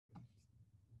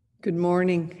Good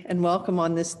morning and welcome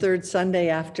on this third Sunday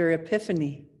after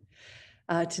Epiphany.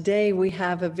 Today we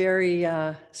have a very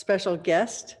special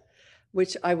guest,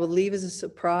 which I will leave as a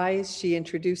surprise. She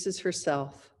introduces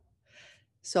herself.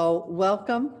 So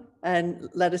welcome and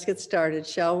let us get started,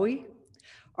 shall we?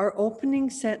 Our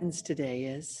opening sentence today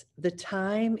is, "The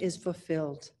time is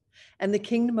fulfilled and the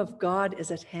kingdom of God is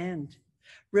at hand.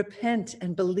 Repent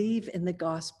and believe in the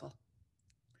gospel."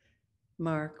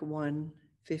 Mark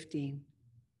 1:15.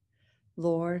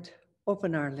 Lord,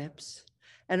 open our lips,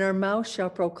 and our mouth shall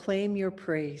proclaim your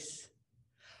praise.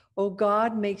 O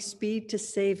God, make speed to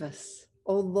save us.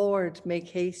 O Lord, make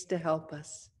haste to help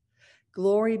us.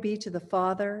 Glory be to the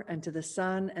Father, and to the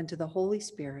Son, and to the Holy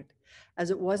Spirit,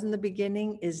 as it was in the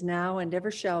beginning, is now, and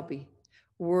ever shall be,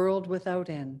 world without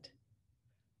end.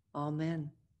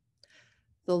 Amen.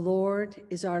 The Lord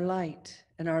is our light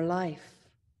and our life.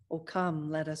 O come,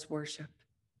 let us worship.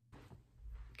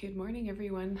 Good morning,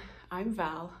 everyone. I'm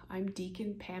Val. I'm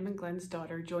Deacon Pam and Glenn's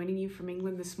daughter, joining you from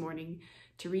England this morning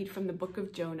to read from the book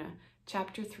of Jonah,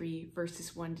 chapter 3,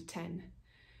 verses 1 to 10.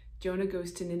 Jonah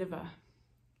goes to Nineveh.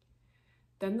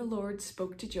 Then the Lord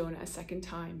spoke to Jonah a second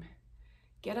time.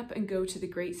 "Get up and go to the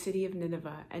great city of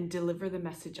Nineveh and deliver the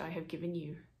message I have given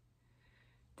you."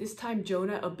 This time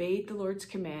Jonah obeyed the Lord's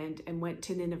command and went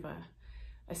to Nineveh,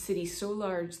 a city so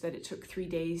large that it took 3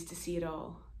 days to see it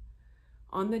all.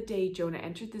 On the day Jonah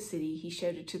entered the city, he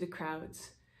shouted to the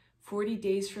crowds, 40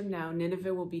 days from now,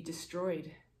 Nineveh will be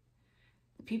destroyed."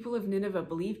 The people of Nineveh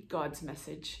believed God's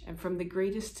message, and from the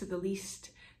greatest to the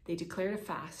least, they declared a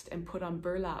fast and put on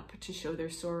burlap to show their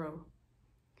sorrow.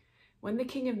 When the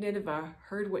king of Nineveh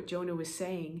heard what Jonah was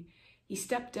saying, he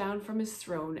stepped down from his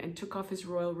throne and took off his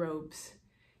royal robes.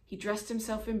 He dressed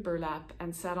himself in burlap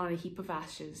and sat on a heap of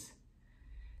ashes.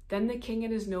 Then the king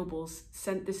and his nobles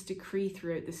sent this decree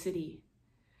throughout the city.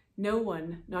 "No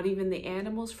one, not even the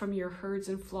animals from your herds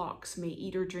and flocks, may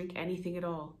eat or drink anything at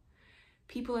all.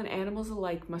 People and animals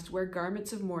alike must wear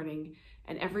garments of mourning,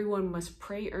 and everyone must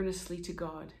pray earnestly to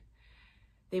God.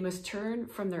 They must turn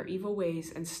from their evil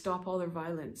ways and stop all their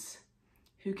violence.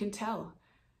 Who can tell?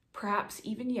 Perhaps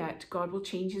even yet God will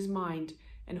change his mind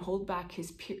and hold back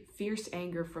his fierce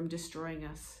anger from destroying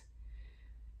us."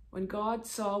 When God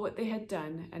saw what they had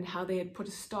done and how they had put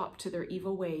a stop to their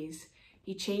evil ways,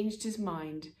 he changed his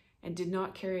mind and did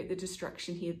not carry out the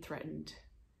destruction he had threatened.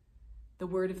 The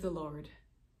word of the Lord.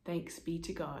 Thanks be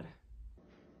to God.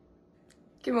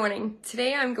 Good morning.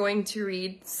 Today I'm going to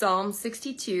read Psalm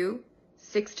 62,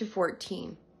 6 to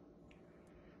 14.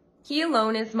 He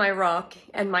alone is my rock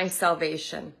and my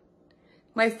salvation,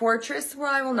 my fortress where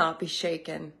I will not be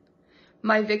shaken.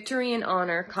 My victory and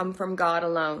honor come from God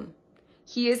alone.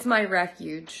 He is my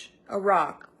refuge, a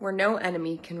rock where no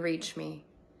enemy can reach me.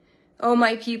 O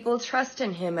my people, trust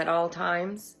in him at all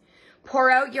times. Pour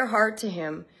out your heart to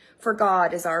him, for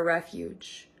God is our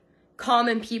refuge.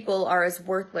 Common people are as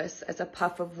worthless as a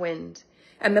puff of wind,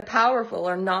 and the powerful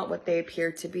are not what they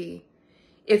appear to be.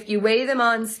 If you weigh them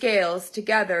on scales,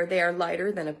 together they are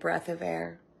lighter than a breath of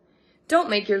air. Don't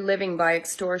make your living by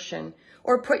extortion,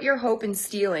 or put your hope in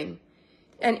stealing.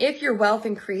 And if your wealth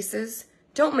increases,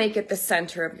 don't make it the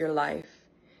center of your life.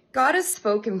 God has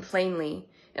spoken plainly,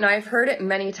 and I have heard it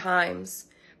many times.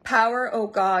 Power, O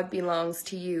God, belongs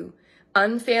to you.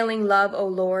 Unfailing love, O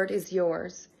Lord, is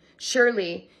yours.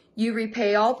 Surely you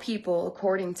repay all people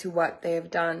according to what they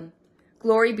have done.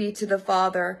 Glory be to the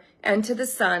Father, and to the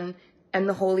Son, and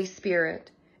the Holy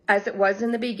Spirit, as it was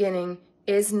in the beginning,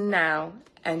 is now,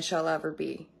 and shall ever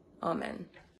be. Amen.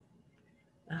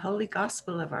 The Holy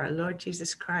Gospel of our Lord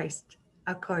Jesus Christ,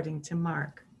 according to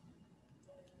Mark.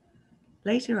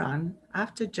 Later on,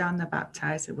 after John the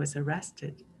Baptizer was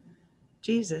arrested,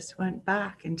 Jesus went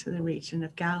back into the region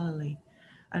of Galilee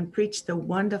and preached the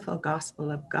wonderful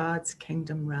gospel of God's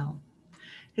kingdom realm.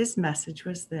 His message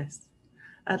was this: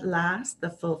 at last the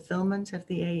fulfillment of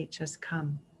the age has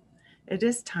come. It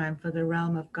is time for the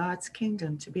realm of God's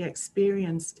kingdom to be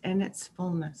experienced in its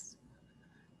fullness.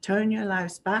 Turn your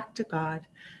lives back to God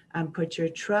and put your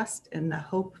trust in the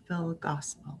hope-filled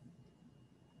gospel.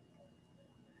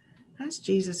 As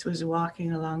Jesus was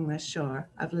walking along the shore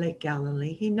of Lake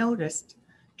Galilee, he noticed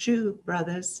two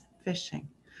brothers fishing,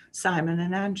 Simon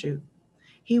and Andrew.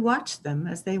 He watched them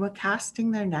as they were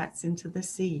casting their nets into the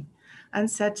sea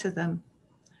and said to them,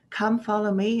 "Come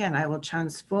follow me, and I will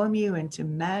transform you into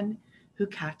men who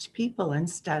catch people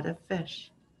instead of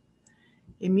fish."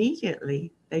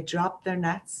 Immediately, they dropped their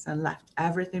nets and left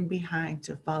everything behind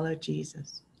to follow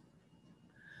Jesus.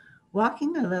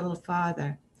 Walking a little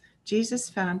farther, Jesus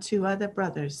found two other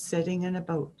brothers sitting in a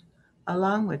boat,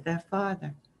 along with their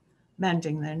father,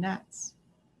 mending their nets.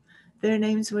 Their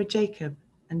names were Jacob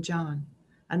and John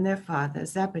and their father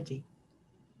Zebedee.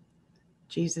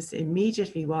 Jesus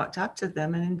immediately walked up to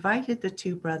them and invited the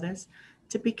two brothers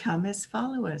to become his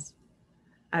followers.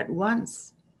 At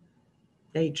once,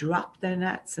 they dropped their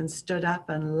nets and stood up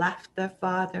and left their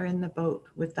father in the boat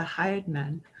with the hired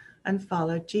men and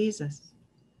followed Jesus.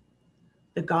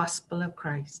 The gospel of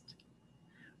Christ.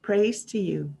 Praise to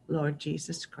you, Lord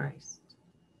Jesus Christ.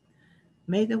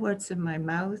 May the words of my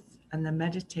mouth and the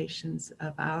meditations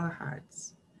of our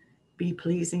hearts be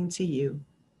pleasing to you,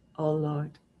 O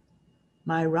Lord,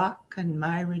 my rock and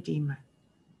my redeemer.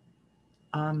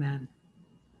 Amen.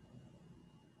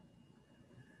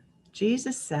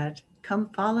 Jesus said, "Come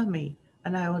follow me,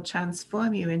 and I will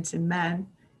transform you into men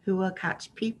who will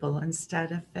catch people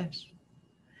instead of fish."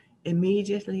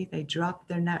 Immediately they dropped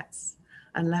their nets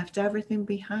and left everything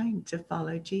behind to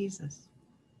follow Jesus.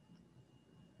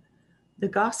 The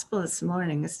gospel this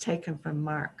morning is taken from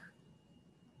Mark.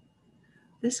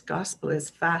 This gospel is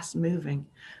fast moving.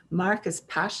 Mark is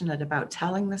passionate about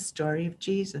telling the story of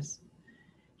Jesus.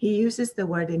 He uses the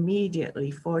word immediately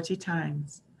 40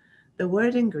 times. The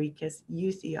word in Greek is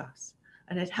eutheos,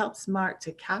 and it helps Mark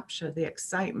to capture the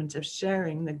excitement of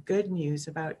sharing the good news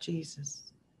about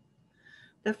Jesus.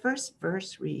 The first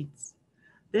verse reads,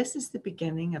 "This is the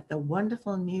beginning of the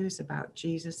wonderful news about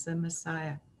Jesus the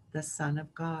Messiah, the Son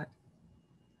of God."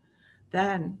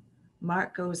 Then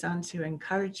Mark goes on to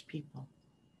encourage people,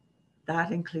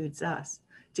 that includes us,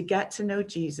 to get to know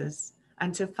Jesus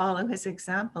and to follow his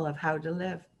example of how to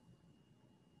live.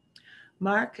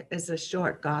 Mark is a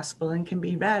short gospel and can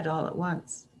be read all at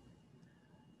once.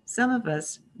 Some of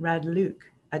us read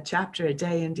Luke, a chapter a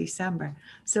day in December.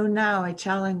 So now I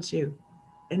challenge you,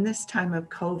 in this time of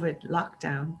COVID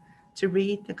lockdown, to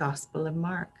read the Gospel of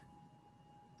Mark.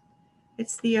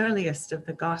 It's the earliest of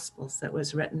the Gospels that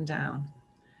was written down.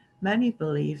 Many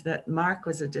believe that Mark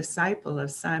was a disciple of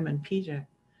Simon Peter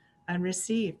and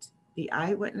received the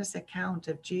eyewitness account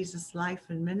of Jesus' life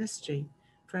and ministry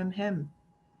from him.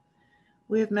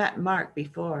 We have met Mark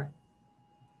before.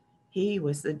 He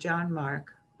was the John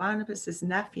Mark, Barnabas'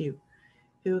 nephew,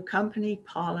 who accompanied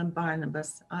Paul and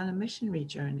Barnabas on a missionary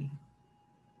journey.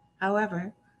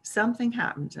 However, something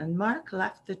happened and Mark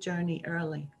left the journey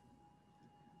early.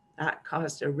 That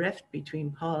caused a rift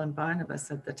between Paul and Barnabas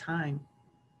at the time.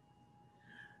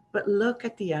 But look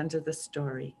at the end of the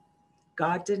story.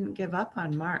 God didn't give up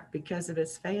on Mark because of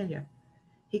his failure.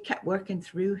 He kept working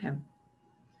through him.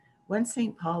 When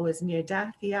St. Paul was near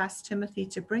death, he asked Timothy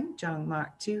to bring John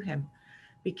Mark to him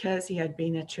because he had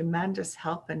been a tremendous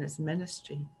help in his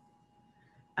ministry.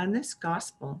 And this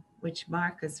gospel, which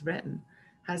Mark has written,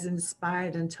 has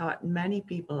inspired and taught many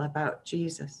people about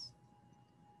Jesus.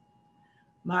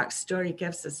 Mark's story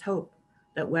gives us hope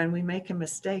that when we make a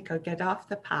mistake or get off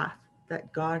the path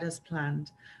that God has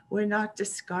planned, we're not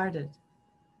discarded.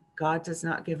 God does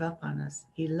not give up on us.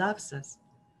 He loves us.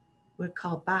 We're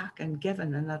called back and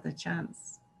given another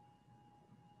chance.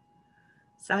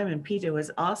 Simon Peter was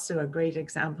also a great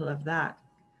example of that.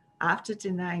 After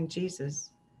denying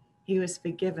Jesus, he was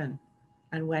forgiven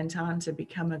and went on to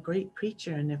become a great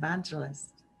preacher and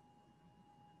evangelist.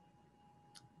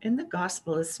 In the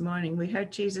gospel this morning, we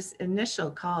heard Jesus' initial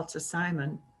call to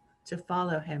Simon to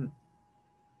follow him.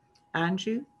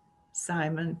 Andrew,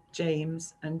 Simon,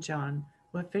 James, and John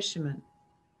were fishermen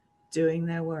doing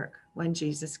their work when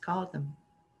Jesus called them.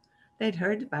 They'd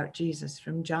heard about Jesus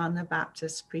from John the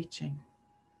Baptist's preaching.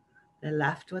 They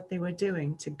left what they were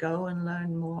doing to go and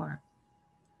learn more.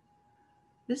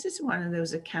 This is one of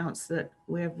those accounts that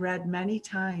we have read many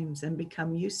times and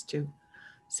become used to.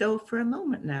 So for a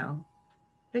moment now,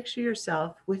 picture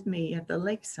yourself with me at the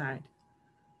lakeside,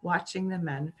 watching the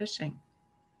men fishing.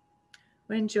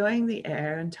 We're enjoying the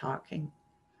air and talking.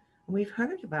 We've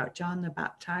heard about John the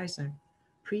Baptizer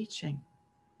preaching,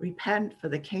 "Repent, for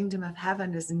the kingdom of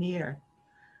heaven is near,"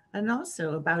 and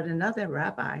also about another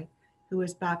rabbi who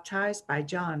was baptized by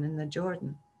John in the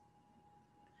Jordan.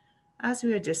 As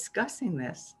we are discussing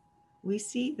this, we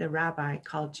see the rabbi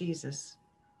called Jesus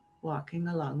walking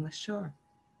along the shore.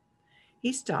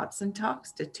 He stops and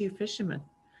talks to two fishermen,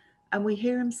 and we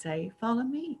hear him say, "Follow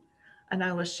me, and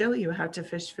I will show you how to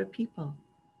fish for people."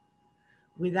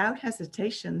 Without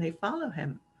hesitation, they follow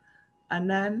him. And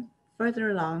then further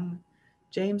along,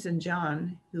 James and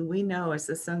John, who we know as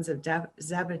the sons of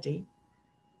Zebedee,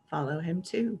 follow him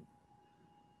too,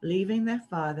 leaving their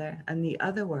father and the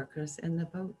other workers in the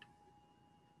boat.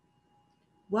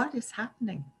 What is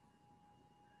happening?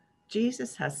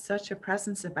 Jesus has such a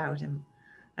presence about him,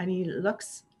 and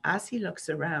as he looks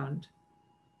around,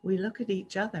 we look at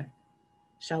each other.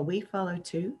 Shall we follow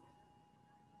too?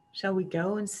 Shall we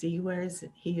go and see where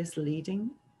he is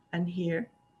leading and hear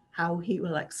how he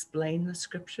will explain the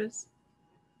scriptures?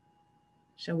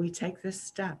 Shall we take this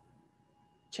step,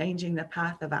 changing the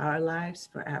path of our lives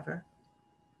forever?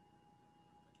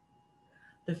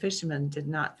 The fishermen did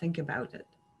not think about it.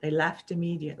 They left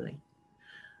immediately.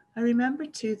 I remember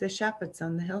too the shepherds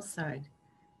on the hillside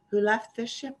who left their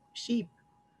sheep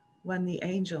when the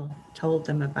angel told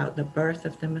them about the birth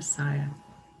of the Messiah.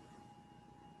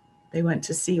 They went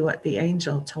to see what the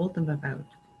angel told them about.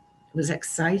 It was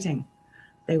exciting.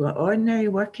 They were ordinary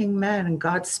working men, and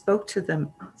God spoke to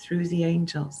them through the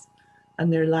angels,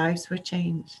 and their lives were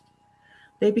changed.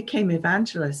 They became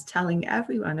evangelists, telling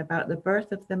everyone about the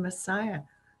birth of the Messiah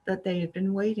that they had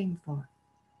been waiting for.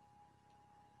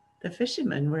 The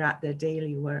fishermen were at their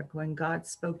daily work when God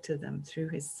spoke to them through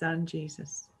his son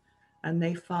Jesus, and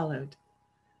they followed.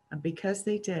 And because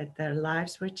they did, their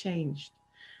lives were changed,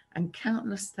 and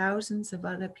countless thousands of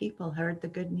other people heard the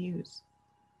good news.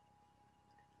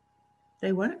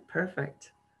 They weren't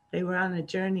perfect. They were on a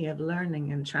journey of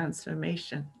learning and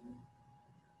transformation.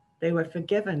 They were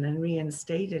forgiven and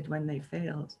reinstated when they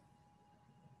failed.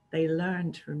 They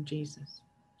learned from Jesus.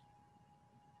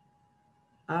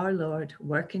 Our Lord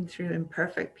working through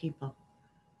imperfect people,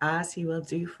 as he will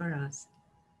do for us.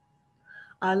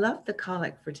 I love the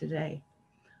collect for today.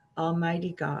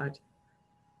 Almighty God,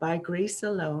 by grace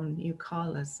alone you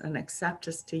call us and accept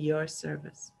us to your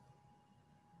service.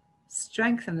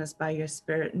 Strengthen us by your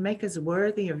Spirit and make us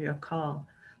worthy of your call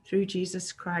through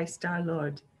Jesus Christ our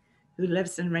Lord, who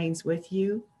lives and reigns with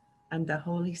you and the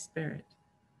Holy Spirit,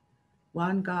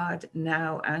 one God,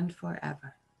 now and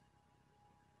forever.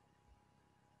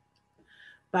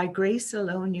 By grace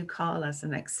alone you call us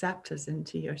and accept us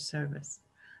into your service.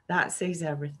 That says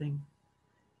everything.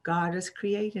 God has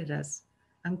created us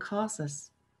and calls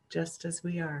us just as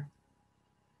we are.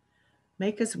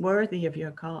 Make us worthy of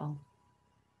your call.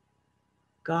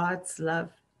 God's love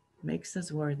makes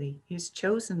us worthy. He's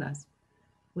chosen us.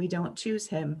 We don't choose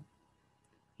him.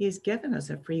 He has given us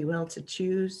a free will to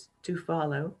choose to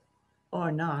follow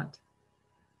or not.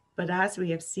 But as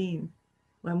we have seen,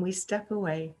 when we step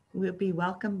away, we'll be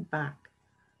welcomed back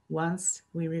once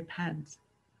we repent,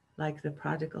 like the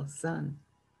prodigal son.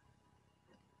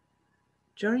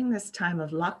 During this time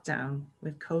of lockdown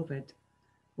with COVID,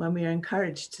 when we are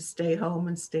encouraged to stay home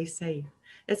and stay safe,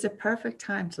 it's a perfect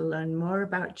time to learn more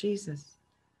about Jesus,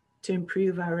 to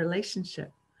improve our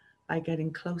relationship by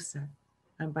getting closer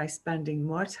and by spending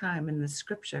more time in the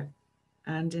scripture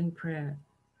and in prayer.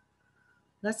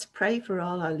 Let's pray for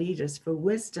all our leaders for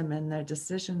wisdom in their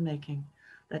decision making,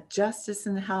 that justice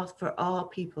and health for all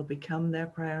people become their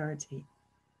priority.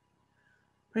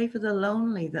 Pray for the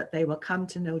lonely that they will come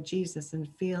to know Jesus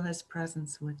and feel his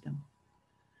presence with them.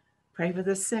 Pray for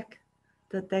the sick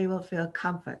that they will feel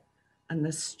comfort and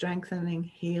the strengthening,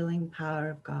 healing power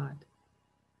of God.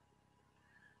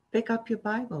 Pick up your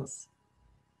Bibles.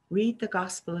 Read the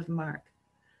Gospel of Mark.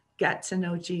 Get to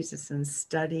know Jesus and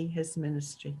study his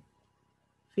ministry.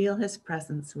 Feel his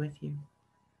presence with you.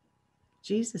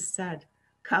 Jesus said,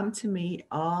 "Come to me,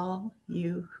 all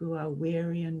you who are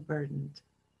weary and burdened,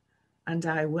 and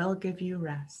I will give you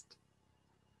rest.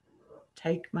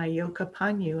 Take my yoke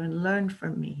upon you and learn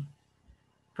from me,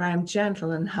 for I am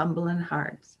gentle and humble in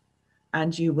heart,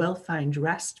 and you will find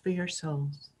rest for your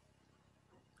souls."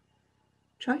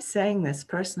 Try saying this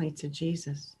personally to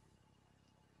Jesus.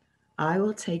 I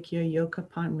will take your yoke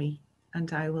upon me,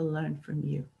 and I will learn from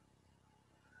you.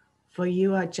 For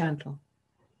you are gentle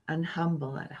and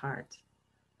humble at heart,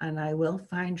 and I will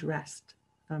find rest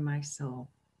for my soul.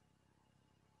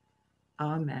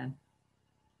 Amen.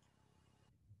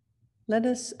 Let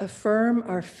us affirm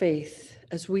our faith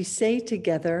as we say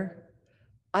together,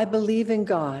 I believe in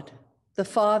God, the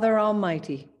Father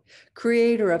Almighty,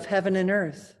 creator of heaven and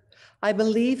earth. I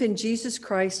believe in Jesus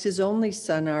Christ, his only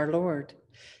Son, our Lord.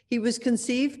 He was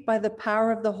conceived by the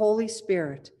power of the Holy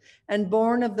Spirit and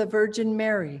born of the Virgin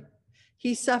Mary.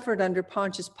 He suffered under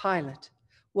Pontius Pilate,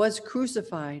 was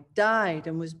crucified, died,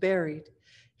 and was buried.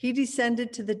 He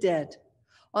descended to the dead.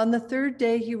 On the third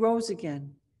day, he rose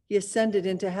again. He ascended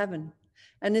into heaven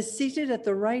and is seated at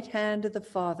the right hand of the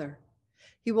Father.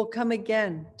 He will come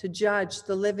again to judge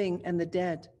the living and the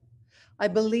dead. I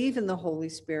believe in the Holy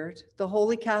Spirit, the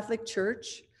Holy Catholic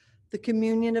Church, the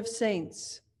communion of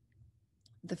saints,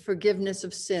 the forgiveness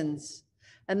of sins,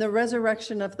 and the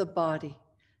resurrection of the body,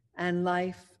 and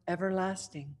life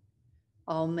everlasting.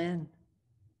 Amen.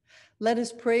 Let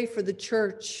us pray for the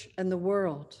church and the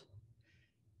world.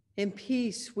 In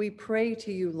peace, we pray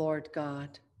to you, Lord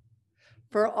God,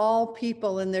 for all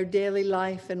people in their daily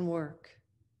life and work,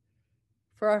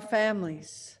 for our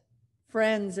families,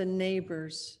 friends, and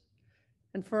neighbors,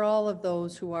 and for all of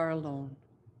those who are alone.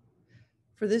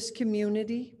 for this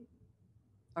community,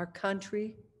 our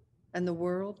country, and the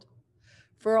world,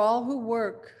 for all who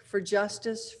work for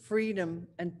justice, freedom,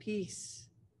 and peace,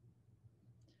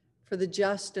 for the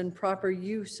just and proper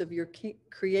use of your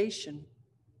creation,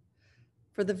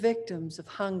 for the victims of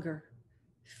hunger,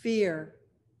 fear,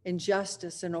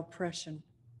 injustice, and oppression,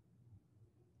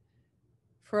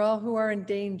 for all who are in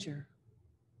danger,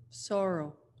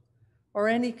 sorrow, or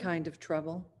any kind of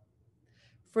trouble,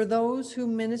 for those who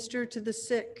minister to the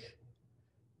sick,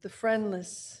 the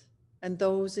friendless, and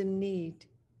those in need,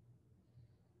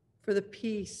 for the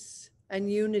peace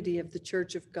and unity of the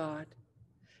Church of God,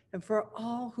 and for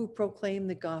all who proclaim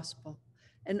the gospel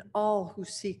and all who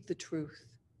seek the truth,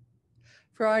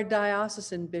 for our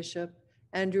diocesan bishop,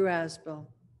 Andrew Asbel,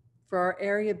 for our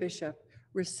area bishop,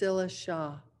 Rusilla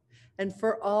Shah, and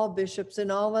for all bishops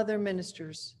and all other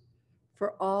ministers,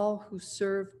 for all who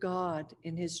serve God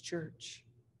in his church,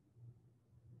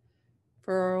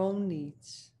 for our own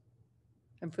needs,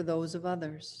 and for those of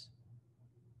others.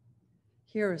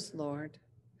 Hear us, Lord,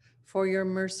 for your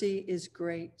mercy is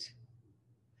great.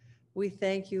 We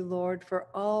thank you, Lord, for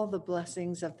all the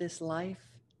blessings of this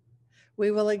life. We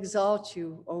will exalt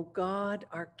you, O God,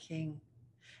 our King,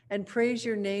 and praise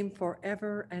your name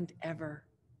forever and ever.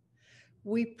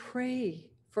 We pray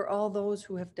for all those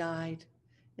who have died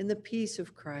in the peace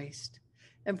of Christ,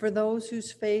 and for those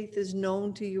whose faith is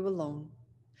known to you alone,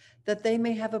 that they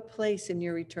may have a place in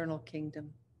your eternal kingdom.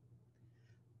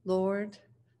 Lord,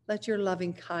 let your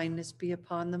loving kindness be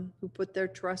upon them who put their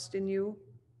trust in you.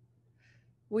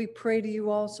 We pray to you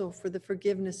also for the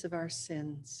forgiveness of our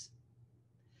sins.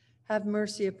 Have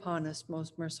mercy upon us,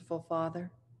 most merciful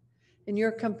Father. In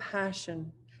your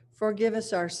compassion, forgive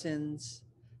us our sins,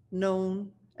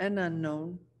 known and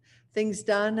unknown, things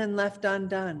done and left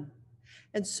undone,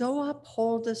 and so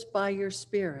uphold us by your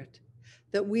Spirit,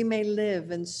 that we may live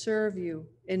and serve you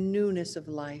in newness of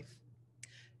life,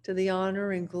 to the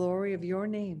honor and glory of your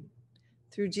name,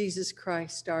 through Jesus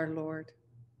Christ our Lord.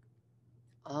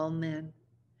 Amen.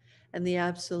 And the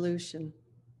absolution.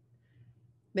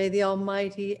 May the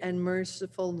Almighty and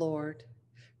merciful Lord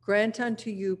grant unto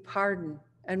you pardon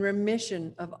and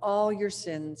remission of all your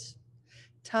sins,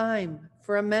 time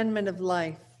for amendment of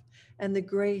life, and the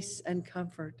grace and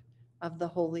comfort of the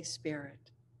Holy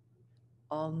Spirit.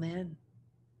 Amen.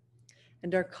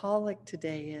 And our collect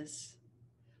today is,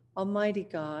 Almighty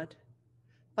God,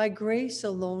 by grace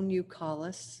alone you call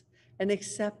us and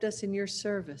accept us in your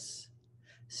service.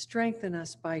 Strengthen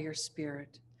us by your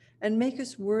Spirit and make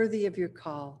us worthy of your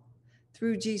call,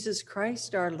 through Jesus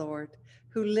Christ our Lord,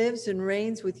 who lives and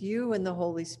reigns with you in the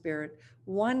Holy Spirit,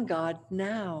 one God,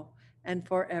 now and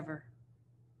forever.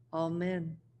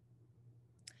 Amen.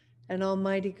 And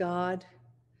Almighty God,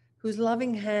 whose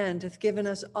loving hand hath given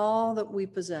us all that we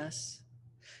possess,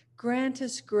 grant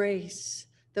us grace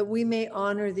that we may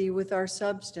honor thee with our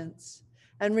substance,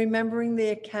 and remembering the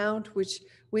account which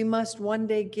we must one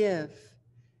day give,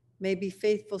 may be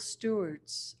faithful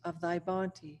stewards of thy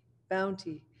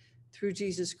bounty through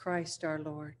Jesus Christ our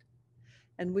Lord.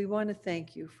 And we want to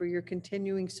thank you for your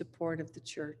continuing support of the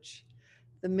church.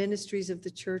 The ministries of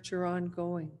the church are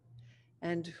ongoing,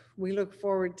 and we look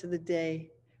forward to the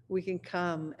day we can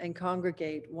come and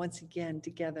congregate once again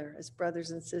together as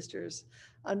brothers and sisters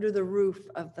under the roof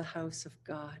of the house of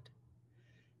God.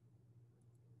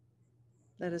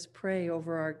 Let us pray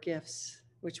over our gifts,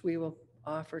 which we will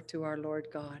offer to our Lord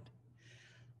God.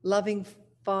 Loving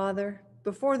Father,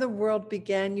 before the world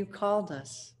began, you called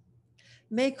us.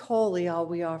 Make holy all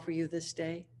we offer you this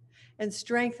day, and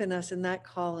strengthen us in that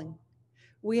calling.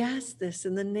 We ask this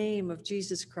in the name of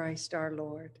Jesus Christ our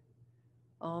Lord.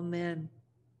 Amen.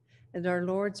 And our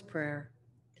Lord's Prayer.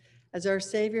 As our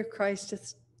Savior Christ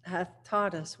hath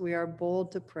taught us, we are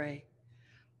bold to pray.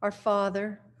 Our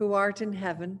Father, who art in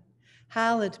heaven,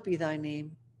 hallowed be thy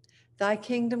name. Thy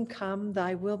kingdom come,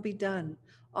 thy will be done,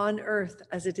 on earth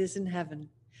as it is in heaven.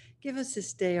 Give us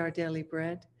this day our daily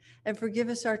bread, and forgive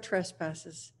us our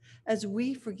trespasses, as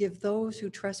we forgive those who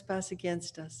trespass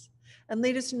against us. And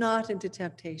lead us not into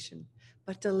temptation,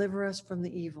 but deliver us from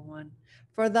the evil one.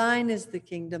 For thine is the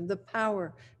kingdom, the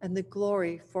power, and the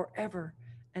glory forever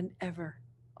and ever.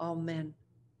 Amen.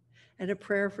 And a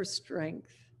prayer for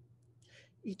strength.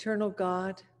 Eternal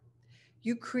God,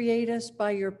 you create us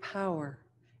by your power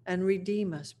and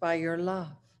redeem us by your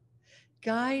love.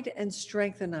 Guide and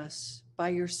strengthen us by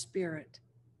your Spirit,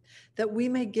 that we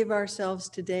may give ourselves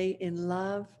today in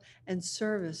love and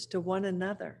service to one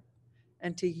another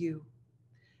and to you.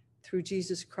 Through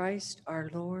Jesus Christ, our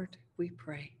Lord, we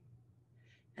pray.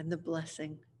 And the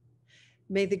blessing.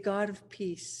 May the God of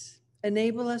peace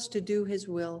enable us to do his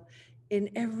will in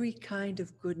every kind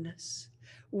of goodness,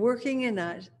 working in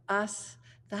us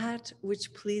that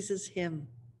which pleases him.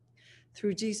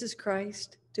 Through Jesus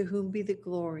Christ, to whom be the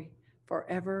glory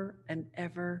forever and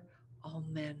ever.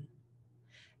 Amen.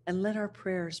 And let our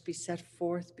prayers be set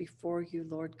forth before you,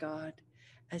 Lord God,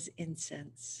 as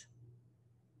incense.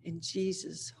 In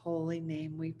Jesus' holy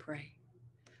name we pray.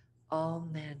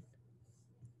 Amen.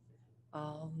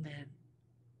 Amen.